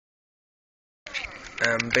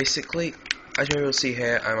Basically, as you will see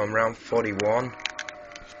here, I'm on round 41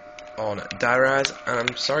 on die-rise, and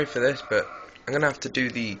I'm sorry for this, but I'm gonna have to do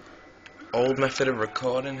the old method of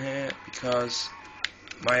recording here because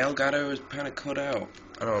my Elgato is kind of cut out,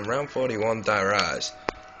 and I'm on round 41 die-rise.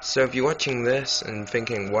 So if you're watching this and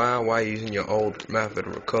thinking, wow, why are you using your old method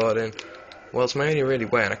of recording? Well, it's my only really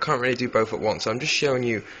way, and I can't really do both at once, so I'm just showing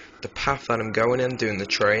you the path that I'm going in, doing the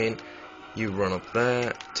train. You run up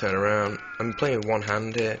there, turn around, I'm playing with one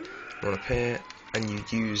hand here, run up here, and you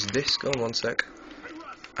use this, go on one sec,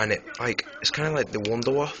 and it's kind of like the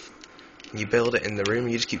Wonder Waff, and you build it in the room,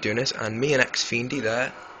 and you just keep doing this, and me and X-Fiendy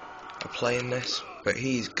there are playing this, but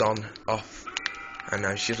he's gone off, and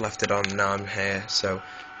now she's left it on, and now I'm here, so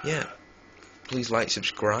yeah, please like,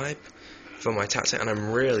 subscribe for my tactic, and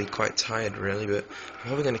I'm really quite tired really, but I'm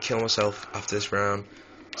probably going to kill myself after this round,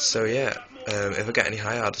 so yeah, if I get any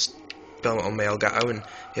higher I'll just film it on my Elgato, and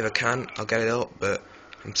if I can I'll get it up, but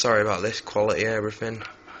I'm sorry about this quality and everything.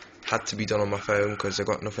 Had to be done on my phone because I've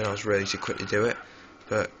got nothing else really to quickly do it,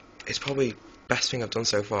 but it's probably best thing I've done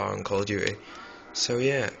so far on Call of Duty. So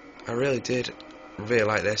yeah, I really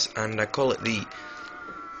like this, and I call it the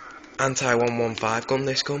anti-115 gun,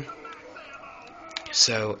 this gun.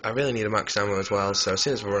 So I really need a max ammo as well, so as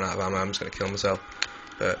soon as we run out of ammo I'm just going to kill myself.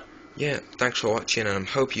 But yeah, thanks for watching, and I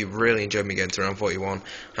hope you really enjoyed me getting to round 41.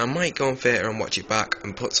 I might go on theatre and watch it back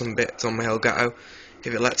and put some bits on my Elgato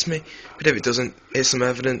if it lets me, but if it doesn't, here's some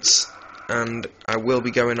evidence, and I will be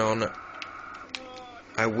going on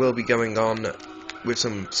with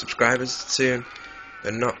some subscribers soon,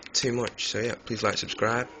 but not too much, so yeah, please like,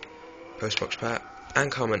 subscribe, postboxpat,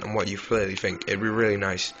 and comment on what you really think. It'd be really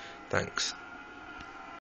nice. Thanks.